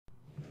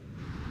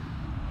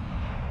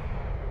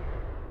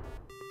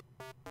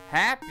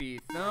Happy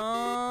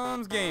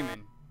Thumbs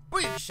Gaming.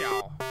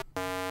 Booyakashaw.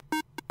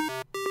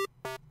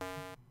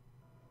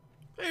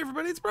 Hey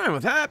everybody, it's Brian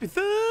with Happy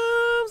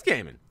Thumbs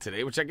Gaming.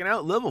 Today we're checking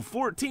out level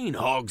 14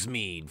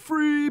 Hogsmeade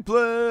free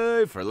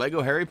play for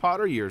Lego Harry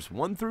Potter years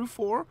 1 through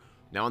 4.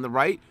 Now on the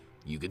right,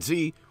 you can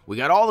see we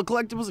got all the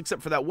collectibles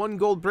except for that one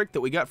gold brick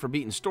that we got for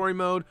beating story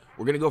mode.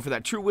 We're going to go for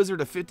that true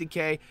wizard of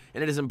 50k,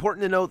 and it is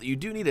important to note that you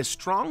do need a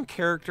strong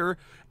character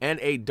and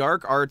a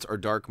dark arts or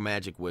dark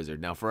magic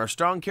wizard. Now for our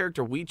strong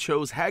character, we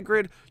chose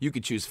Hagrid. You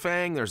could choose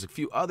Fang. There's a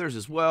few others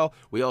as well.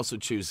 We also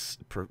chose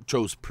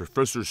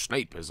Professor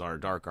Snape as our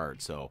dark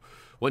art. So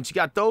once you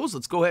got those,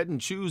 let's go ahead and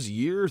choose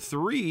year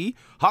 3,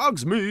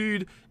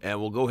 Hogsmeade, and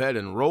we'll go ahead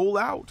and roll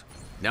out.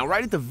 Now,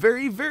 right at the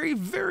very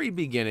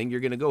beginning,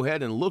 you're going to go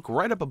ahead and look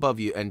right up above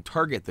you and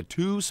target the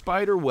 2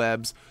 spider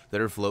webs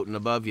that are floating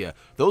above you.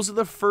 Those are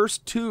the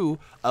first 2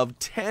 of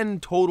 10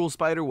 total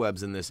spider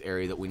webs in this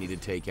area that we need to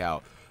take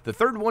out. The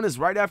third one is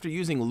right after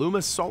using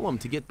Lumis Solum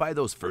to get by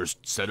those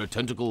first set of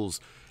tentacles.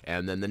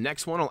 And then the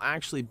next one will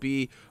actually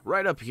be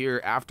right up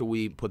here after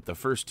we put the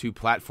first 2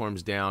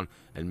 platforms down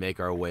and make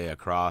our way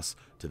across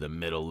to the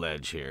middle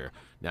ledge here.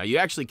 Now you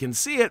actually can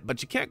see it,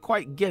 but you can't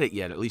quite get it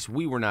yet. At least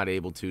we were not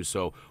able to.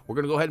 So we're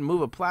going to go ahead and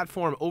move a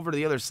platform over to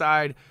the other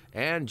side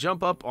and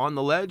jump up on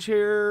the ledge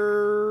here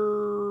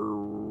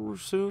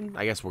soon.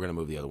 I guess we're going to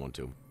move the other one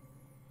too.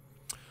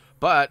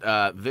 But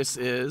this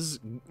is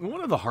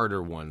one of the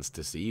harder ones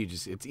to see.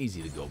 It's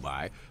easy to go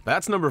by. But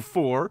that's number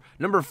 4.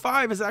 Number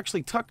 5 is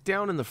actually tucked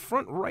down in the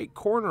front right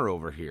corner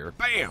over here.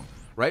 Bam!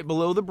 Right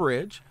below the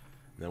bridge.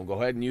 And then we'll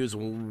go ahead and use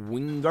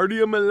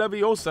Wingardium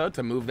Leviosa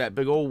to move that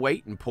big old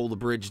weight and pull the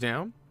bridge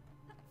down.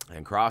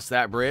 And cross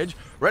that bridge.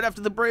 Right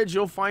after the bridge,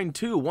 you'll find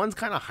 2. One's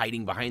kind of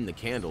hiding behind the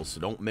candles,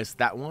 so don't miss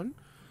that one.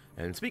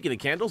 And speaking of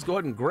candles, go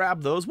ahead and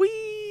grab those.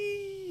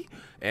 Whee!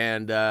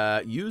 And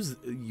use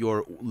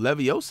your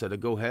Leviosa to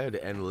go ahead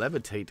and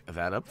levitate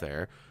that up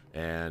there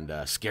and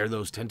scare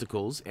those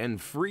tentacles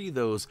and free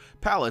those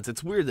pallets.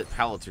 It's weird that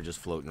pallets are just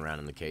floating around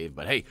in the cave,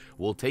 but hey,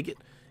 we'll take it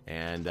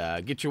and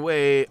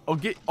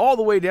get all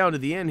the way down to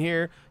the end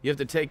here. You have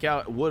to take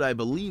out what I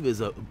believe is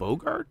a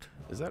Bogart.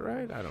 Is that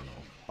right? I don't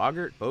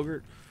know.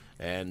 Bogart.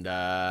 And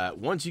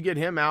once you get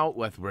him out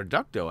with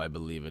Reducto, I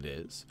believe it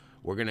is,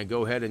 we're going to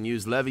go ahead and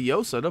use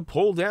Leviosa to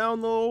pull down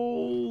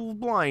the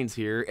blinds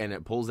here, and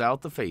it pulls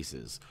out the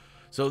faces.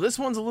 So this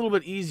one's a little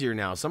bit easier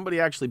now. Somebody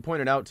actually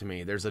pointed out to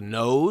me, there's a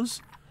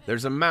nose,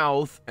 there's a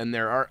mouth, and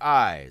there are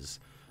eyes.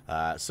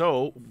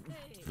 So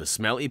the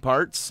smelly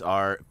parts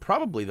are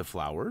probably the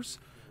flowers.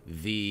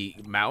 The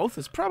mouth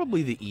is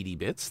probably the eaty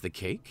bits, the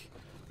cake.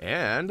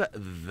 And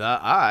the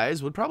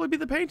eyes would probably be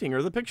the painting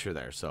or the picture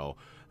there. So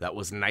that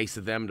was nice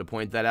of them to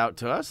point that out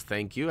to us.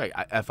 Thank you.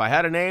 If I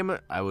had a name,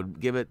 I would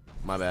give it.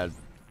 My bad.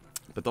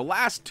 But the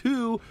last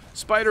 2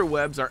 spider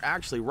webs are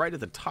actually right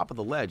at the top of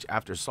the ledge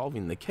after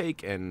solving the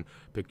cake and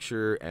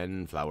picture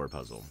and flower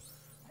puzzle.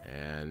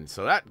 And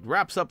so that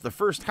wraps up the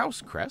first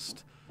house,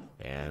 Crest.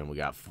 And we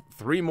got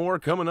 3 more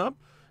coming up.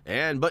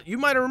 But you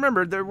might have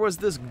remembered there was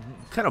this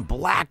kind of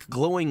black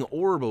glowing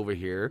orb over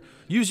here.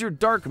 Use your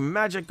dark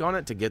magic on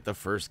it to get the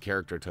first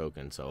character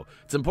token. So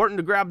it's important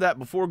to grab that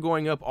before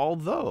going up,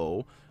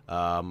 although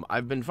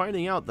I've been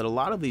finding out that a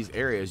lot of these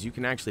areas you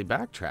can actually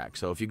backtrack.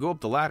 So if you go up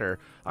the ladder,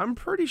 I'm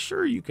pretty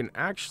sure you can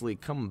actually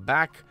come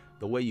back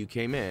the way you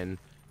came in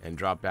and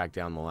drop back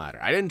down the ladder.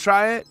 I didn't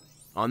try it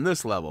on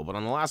this level, but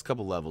on the last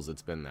couple levels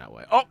it's been that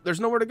way. Oh, there's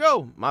nowhere to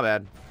go. My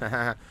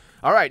bad.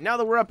 All right, now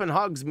that we're up in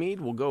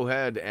Hogsmeade, we'll go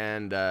ahead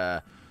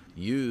and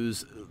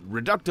use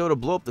Reducto to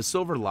blow up the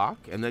silver lock,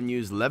 and then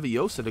use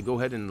Leviosa to go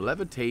ahead and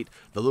levitate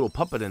the little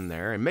puppet in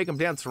there and make him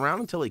dance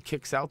around until he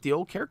kicks out the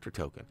old character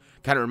token.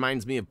 Kind of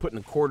reminds me of putting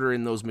a quarter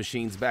in those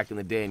machines back in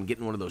the day and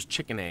getting one of those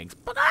chicken eggs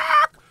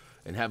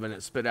and having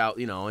it spit out,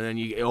 you know, and then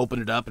you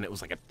open it up and it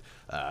was like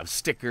a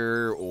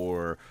sticker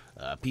or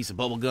a piece of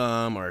bubble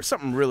gum or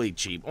something really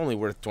cheap, only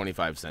worth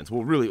 25 cents.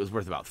 Well, really, it was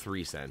worth about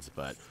 3 cents,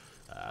 but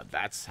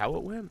that's how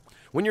it went.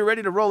 When you're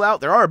ready to roll out,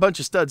 there are a bunch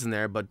of studs in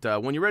there, but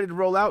when you're ready to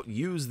roll out,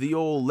 use the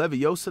old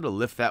Leviosa to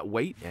lift that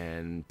weight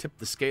and tip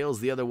the scales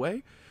the other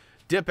way.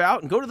 Dip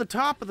out and go to the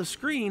top of the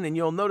screen, and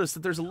you'll notice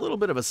that there's a little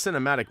bit of a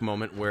cinematic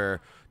moment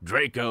where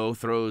Draco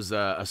throws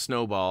a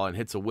snowball and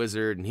hits a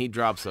wizard, and he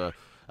drops a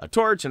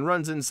torch and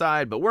runs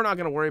inside, but we're not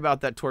going to worry about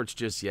that torch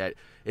just yet.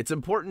 It's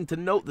important to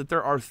note that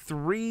there are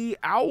 3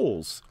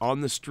 owls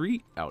on the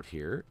street out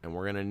here, and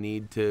we're going to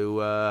need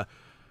to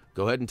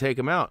go ahead and take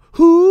them out.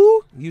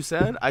 Who? You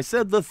said? I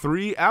said the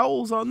 3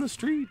 owls on the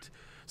street.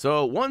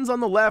 So one's on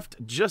the left,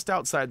 just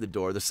outside the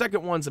door. The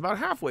second one's about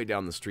halfway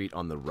down the street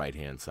on the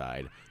right-hand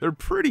side. They're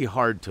pretty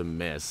hard to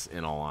miss,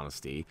 in all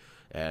honesty.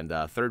 And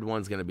third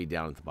one's going to be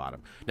down at the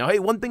bottom. Now, hey,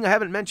 one thing I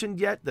haven't mentioned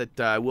yet that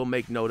I will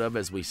make note of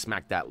as we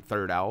smack that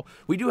third owl,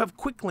 we do have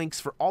quick links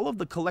for all of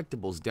the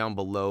collectibles down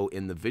below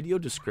in the video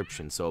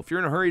description. So if you're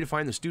in a hurry to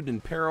find the student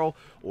in peril,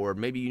 or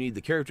maybe you need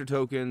the character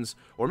tokens,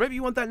 or maybe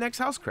you want that next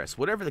house crest,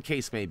 whatever the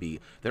case may be,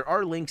 there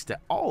are links to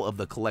all of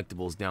the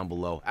collectibles down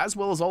below, as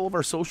well as all of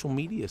our social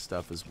media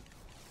stuff as well.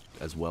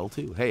 as well,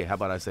 too. Hey, how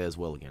about I say as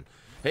well again?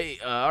 Hey,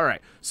 all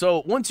right.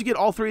 So once you get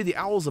all 3 of the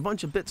owls, a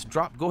bunch of bits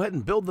drop. Go ahead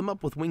and build them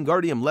up with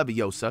Wingardium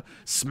Leviosa.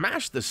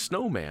 Smash the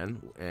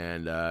snowman,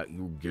 and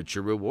you get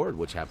your reward,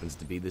 which happens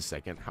to be the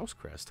second house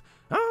crest.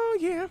 Oh,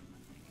 yeah.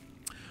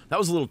 That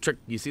was a little trick.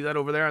 You see that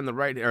over there on the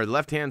right or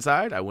left-hand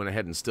side? I went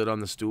ahead and stood on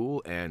the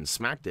stool and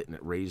smacked it, and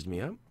it raised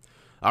me up.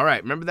 All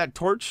right, remember that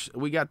torch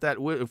we got that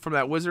from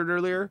that wizard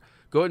earlier?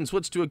 Go ahead and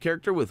switch to a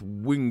character with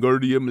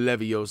Wingardium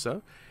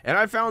Leviosa. And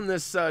I found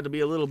this to be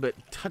a little bit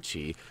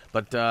touchy,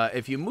 but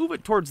if you move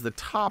it towards the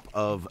top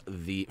of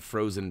the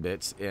frozen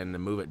bits and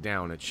move it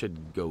down, it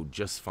should go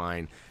just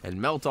fine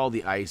and melt all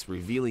the ice,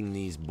 revealing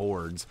these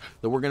boards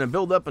that we're going to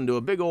build up into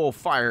a big old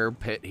fire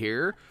pit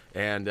here.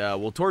 And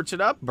we'll torch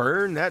it up,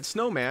 burn that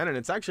snowman, and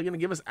it's actually going to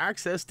give us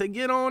access to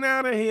get on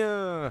out of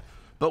here.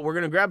 But we're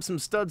going to grab some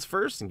studs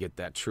first and get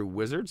that true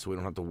wizard so we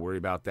don't have to worry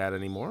about that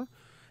anymore.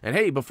 And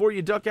hey, before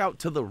you duck out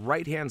to the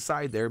right-hand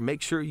side there,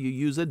 make sure you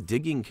use a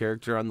digging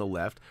character on the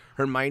left.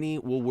 Hermione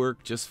will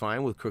work just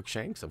fine with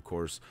Crookshanks. Of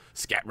course,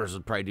 Scabbers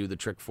would probably do the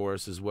trick for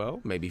us as well.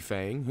 Maybe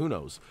Fang, who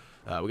knows.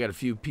 We got a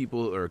few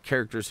people or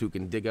characters who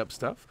can dig up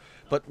stuff.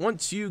 But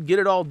once you get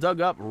it all dug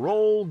up,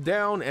 roll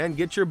down and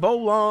get your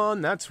bowl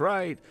on. That's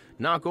right.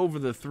 Knock over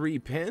the 3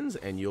 pins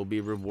and you'll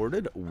be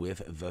rewarded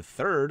with the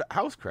 3rd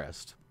house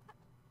crest.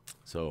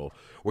 So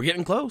we're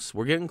getting close.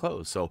 We're getting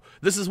close. So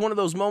this is one of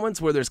those moments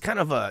where there's kind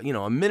of a,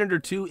 a minute or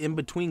 2 in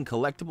between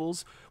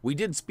collectibles. We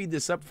did speed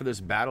this up for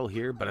this battle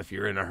here, but if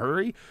you're in a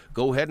hurry,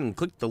 go ahead and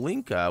click the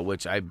link,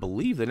 which I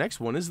believe the next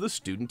one is the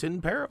Student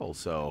in Peril.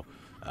 So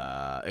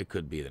it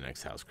could be the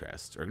next house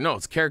crest. Or no,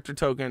 it's character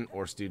token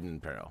or Student in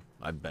Peril.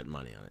 I bet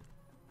money on it.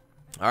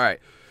 All right.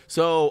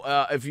 So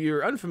if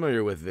you're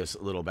unfamiliar with this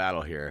little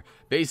battle here,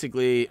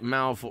 basically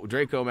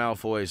Draco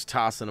Malfoy's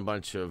tossing a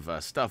bunch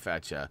of stuff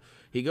at you.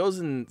 He goes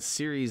in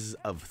series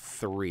of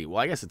 3.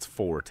 Well, I guess it's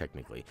 4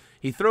 technically.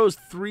 He throws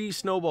 3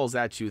 snowballs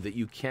at you that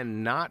you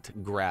cannot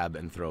grab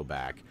and throw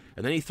back.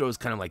 And then he throws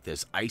kind of like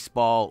this ice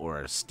ball or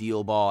a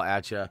steel ball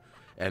at you.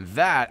 And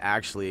that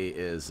actually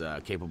is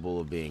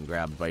capable of being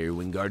grabbed by your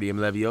Wingardium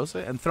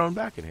Leviosa and thrown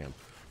back at him.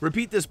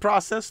 Repeat this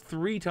process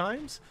 3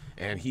 times,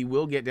 and he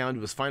will get down to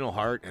his final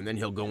heart, and then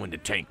he'll go into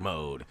tank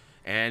mode.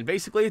 And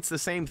basically, it's the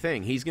same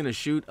thing. He's going to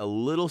shoot a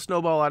little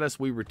snowball at us.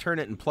 We return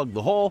it and plug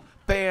the hole.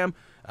 Bam!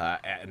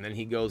 And then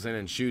he goes in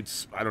and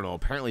shoots, I don't know,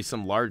 apparently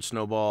some large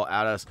snowball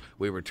at us.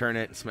 We return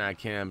it and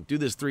smack him. Do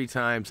this 3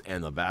 times,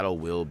 and the battle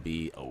will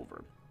be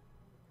over.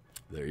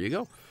 There you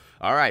go.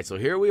 All right, so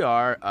here we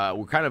are.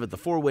 We're kind of at the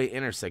 4-way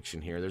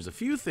intersection here. There's a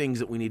few things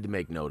that we need to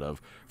make note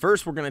of.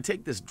 First, we're going to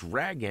take this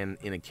dragon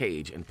in a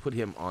cage and put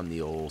him on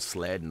the old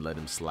sled and let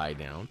him slide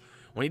down.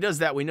 When he does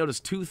that, we notice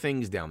 2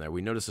 things down there.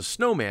 We notice a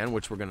snowman,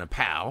 which we're going to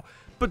pow.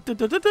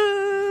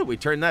 We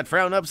turn that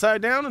frown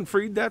upside down and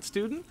freed that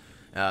student.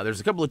 There's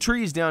a couple of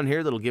trees down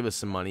here that'll give us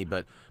some money,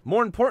 but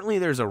more importantly,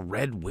 there's a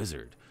red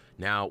wizard.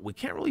 Now, we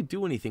can't really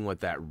do anything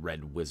with that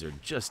red wizard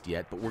just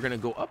yet, but we're going to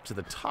go up to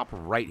the top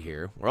right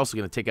here. We're also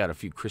going to take out a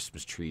few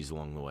Christmas trees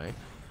along the way.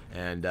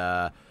 And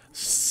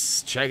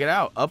check it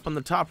out. Up on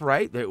the top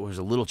right, there was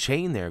a little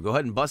chain there. Go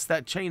ahead and bust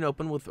that chain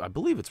open with, I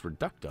believe it's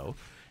Reducto.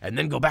 And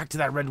then go back to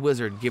that red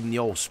wizard, give him the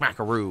old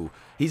smackaroo.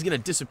 He's going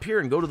to disappear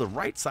and go to the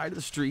right side of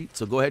the street,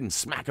 so go ahead and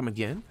smack him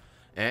again.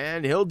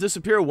 And he'll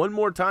disappear one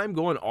more time,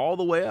 going all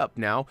the way up.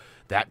 Now,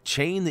 that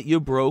chain that you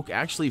broke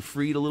actually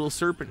freed a little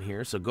serpent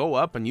here, so go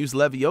up and use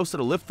Leviosa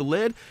to lift the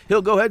lid.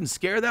 He'll go ahead and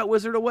scare that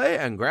wizard away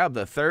and grab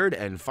the 3rd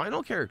and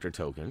final character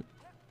token.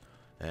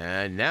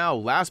 And now,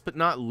 last but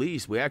not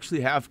least, we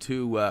actually have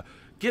to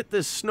get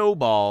this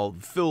snowball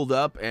filled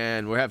up,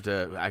 and we have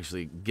to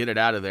actually get it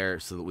out of there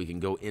so that we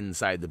can go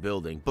inside the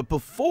building. But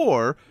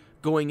before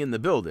going in the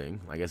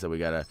building, like I said, we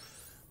got to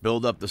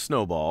build up the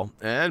snowball,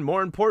 and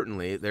more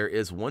importantly, there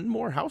is one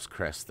more house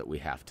crest that we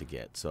have to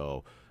get.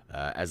 So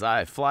as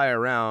I fly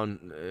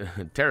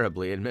around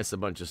terribly and miss a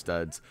bunch of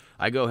studs,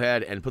 I go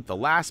ahead and put the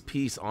last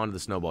piece onto the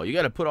snowball. You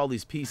got to put all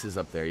these pieces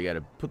up there. You got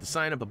to put the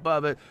sign up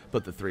above it,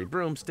 put the 3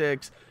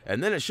 broomsticks,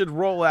 and then it should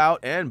roll out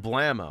and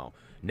blammo.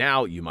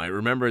 Now, you might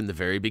remember in the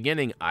very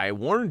beginning, I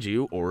warned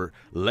you or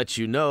let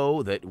you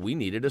know that we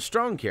needed a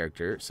strong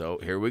character. So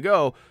here we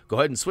go. Go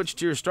ahead and switch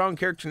to your strong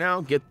character now.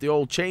 Get the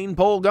old chain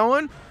pole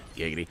going.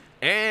 Giggity.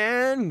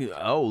 And,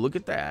 oh, look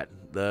at that.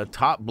 The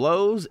top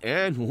blows,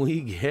 and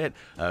we get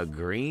a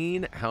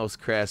green house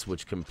crest,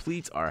 which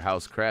completes our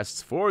house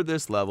crests for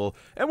this level.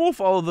 And we'll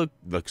follow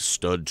the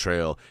stud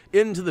trail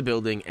into the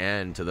building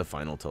and to the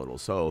final total.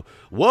 So,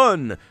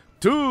 1,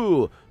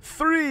 2,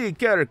 3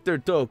 character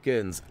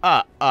tokens.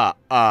 And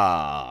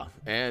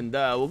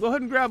we'll go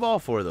ahead and grab all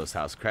 4 of those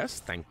house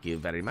crests. Thank you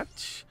very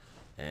much.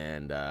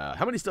 And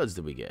how many studs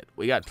did we get?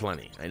 We got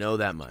plenty. I know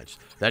that much.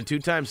 That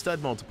 2-time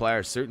stud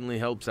multiplier certainly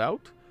helps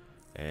out.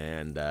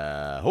 And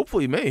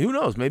hopefully, who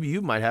knows, maybe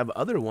you might have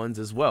other ones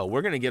as well.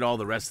 We're going to get all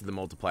the rest of the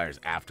multipliers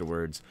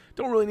afterwards.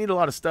 Don't really need a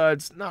lot of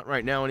studs. Not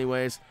right now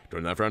anyways.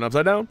 Turn that frown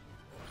upside down.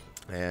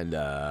 And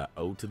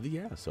O to the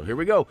yeah. So here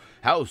we go.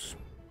 House.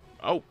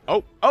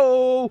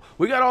 Oh,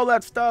 we got all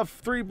that stuff.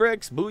 3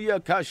 bricks,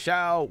 booyah,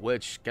 kashow,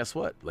 which, guess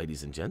what,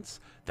 ladies and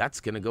gents? that's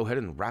going to go ahead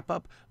and wrap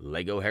up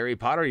Lego Harry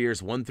Potter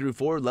Years 1 through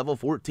 4, Level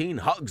 14,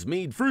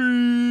 Hogsmeade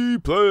Free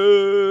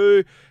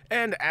Play.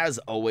 And as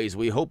always,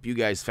 we hope you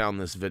guys found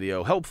this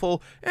video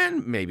helpful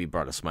and maybe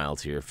brought a smile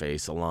to your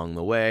face along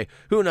the way.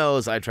 Who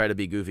knows? I try to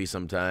be goofy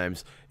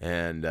sometimes,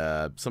 and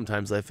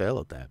sometimes I fail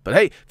at that. But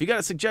hey, if you got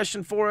a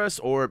suggestion for us,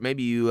 or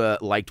maybe you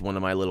liked one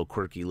of my little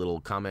quirky little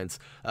comments,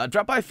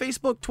 drop by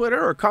Facebook,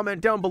 Twitter, or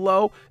comment down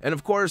below. And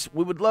of course,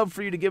 we would love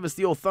for you to give us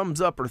the old thumbs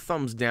up or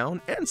thumbs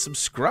down, and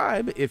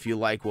subscribe if you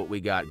like what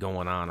we got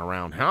going on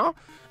around, huh?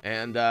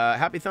 And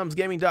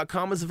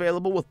HappyThumbsGaming.com is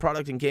available with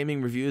product and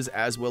gaming reviews,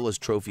 as well as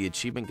trophy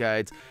achievement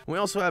guides. We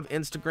also have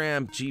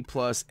Instagram, G+,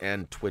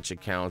 and Twitch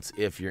accounts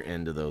if you're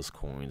into those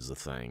kinds of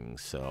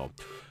things. So,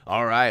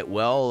 all right,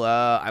 well,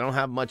 I don't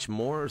have much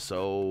more,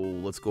 so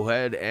let's go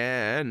ahead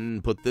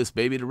and put this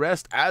baby to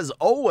rest. As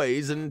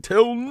always,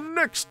 until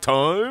next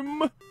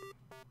time.